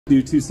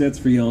Do 2 sets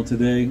for y'all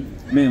today.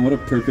 Man, what a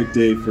perfect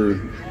day for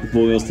the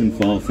Boylston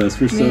Fall Fest.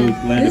 We're so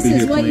glad to be here playing.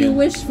 This is what you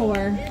wish for,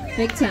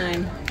 big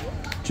time.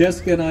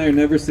 Jessica and I are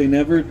Never Say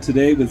Never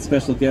today with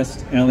special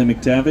guest Allie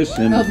McTavish.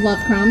 And of Love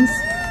Crumbs.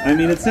 I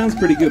mean, it sounds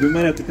pretty good. We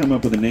might have to come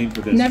up with a name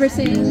for this. Never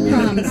say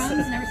crumbs.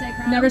 Never say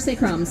crumbs. Never say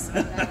crumbs.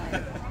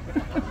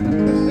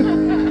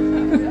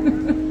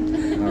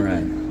 All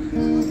right.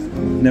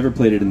 Never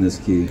played it in this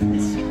key.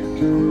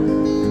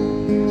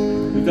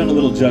 We've done a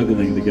little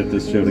juggling to get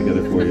this show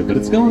together for you, but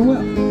it's going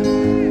well.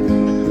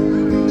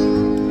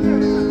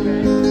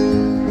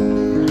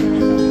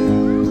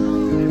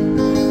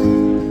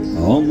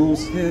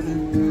 Almost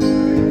heaven,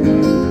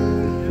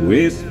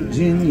 West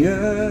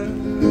Virginia,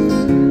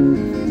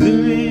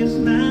 Blue Ridge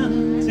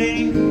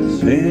Mountains,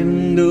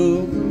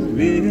 Shenandoah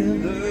River,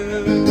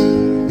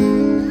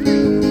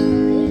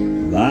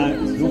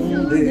 lights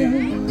on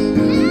there,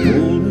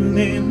 golden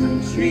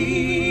lemon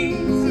trees,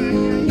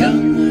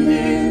 younger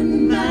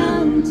than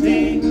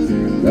mountains,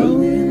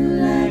 growing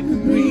like a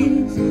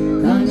breeze,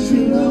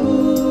 country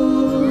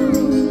roads,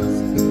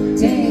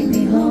 take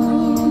me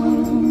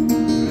home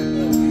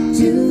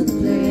to the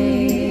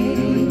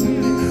place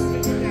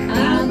I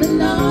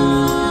belong,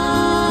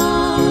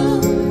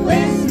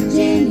 West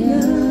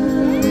Virginia,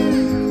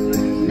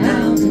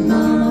 mountain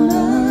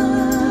mama,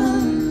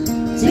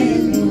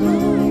 take me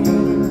home,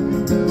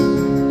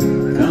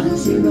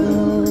 country road.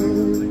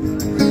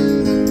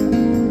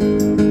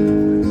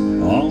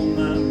 All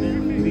my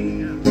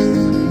memories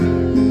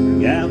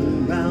gather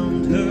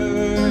round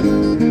her,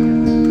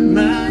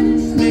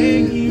 mind's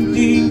making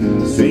deep,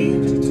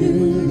 stranger to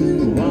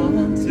the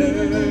water,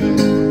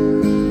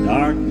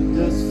 dark and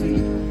dusty,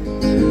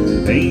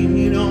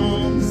 painted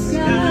on the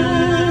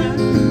sky,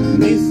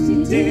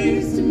 misty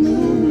taste of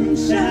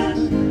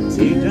moonshine,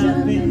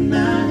 teardrop in my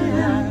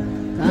eye,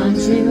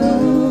 country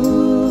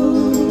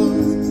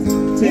roads,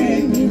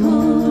 take me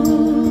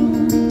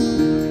home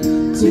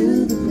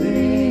to the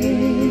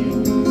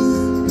place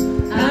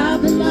I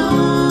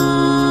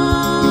belong,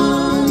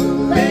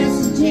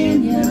 West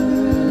Virginia,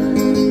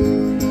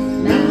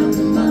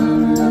 mountain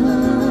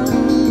mama,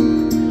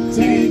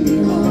 take me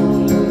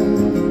home,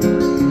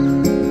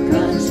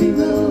 country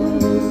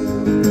road.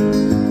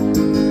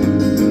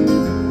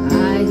 I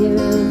hear a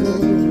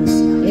voice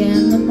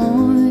in the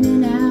morning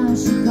now,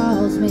 she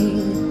calls me,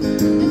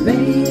 and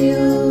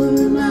radio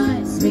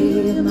reminds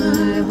me of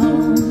my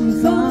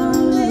home far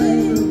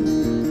away.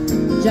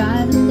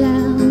 Driving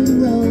down the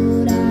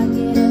road, I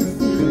get a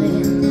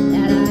feeling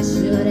that I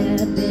should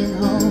have been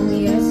home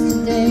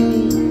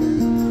yesterday.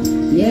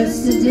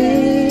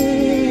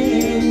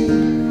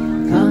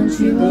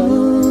 Country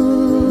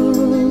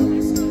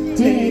roads,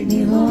 take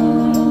me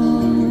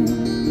home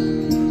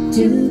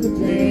to the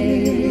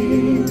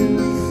place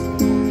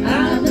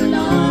I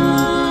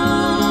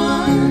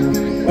belong,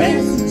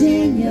 West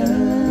Virginia,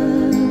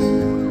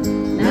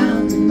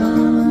 mountain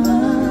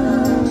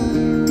mama,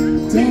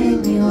 take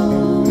me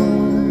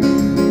home,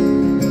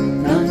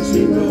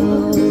 country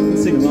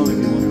roads. Sing along if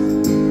you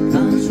want.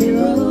 Country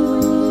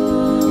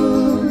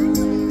roads,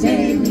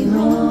 take me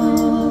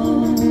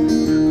home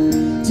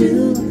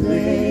to the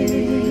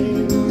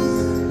place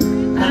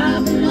I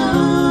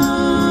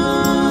belong,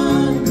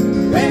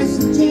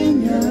 West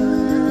Virginia,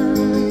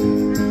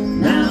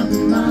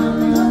 mountain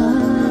mama,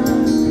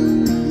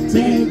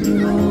 take me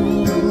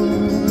home,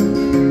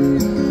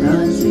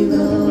 country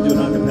We'll do roads. an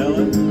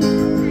acapella.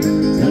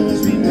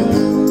 Country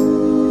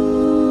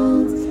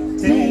roads,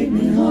 take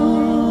me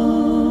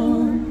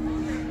home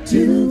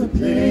to the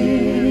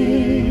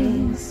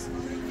place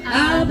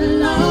I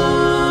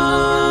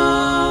belong,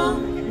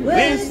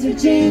 West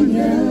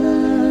Virginia,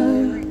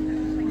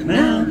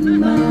 mountain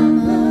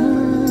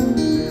mama,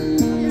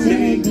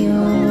 take me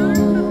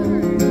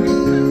home,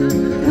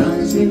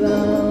 country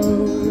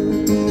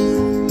roads,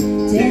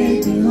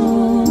 take me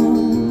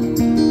home,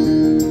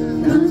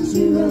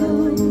 country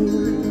roads,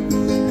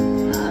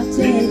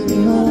 take me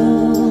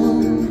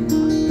home,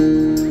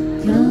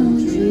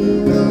 country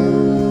roads.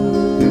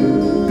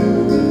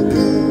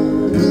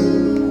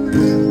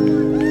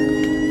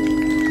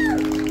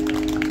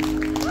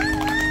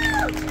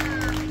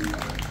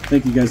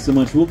 Thank you guys so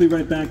much. We'll be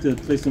right back to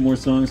play some more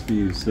songs for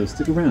you, so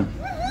stick around.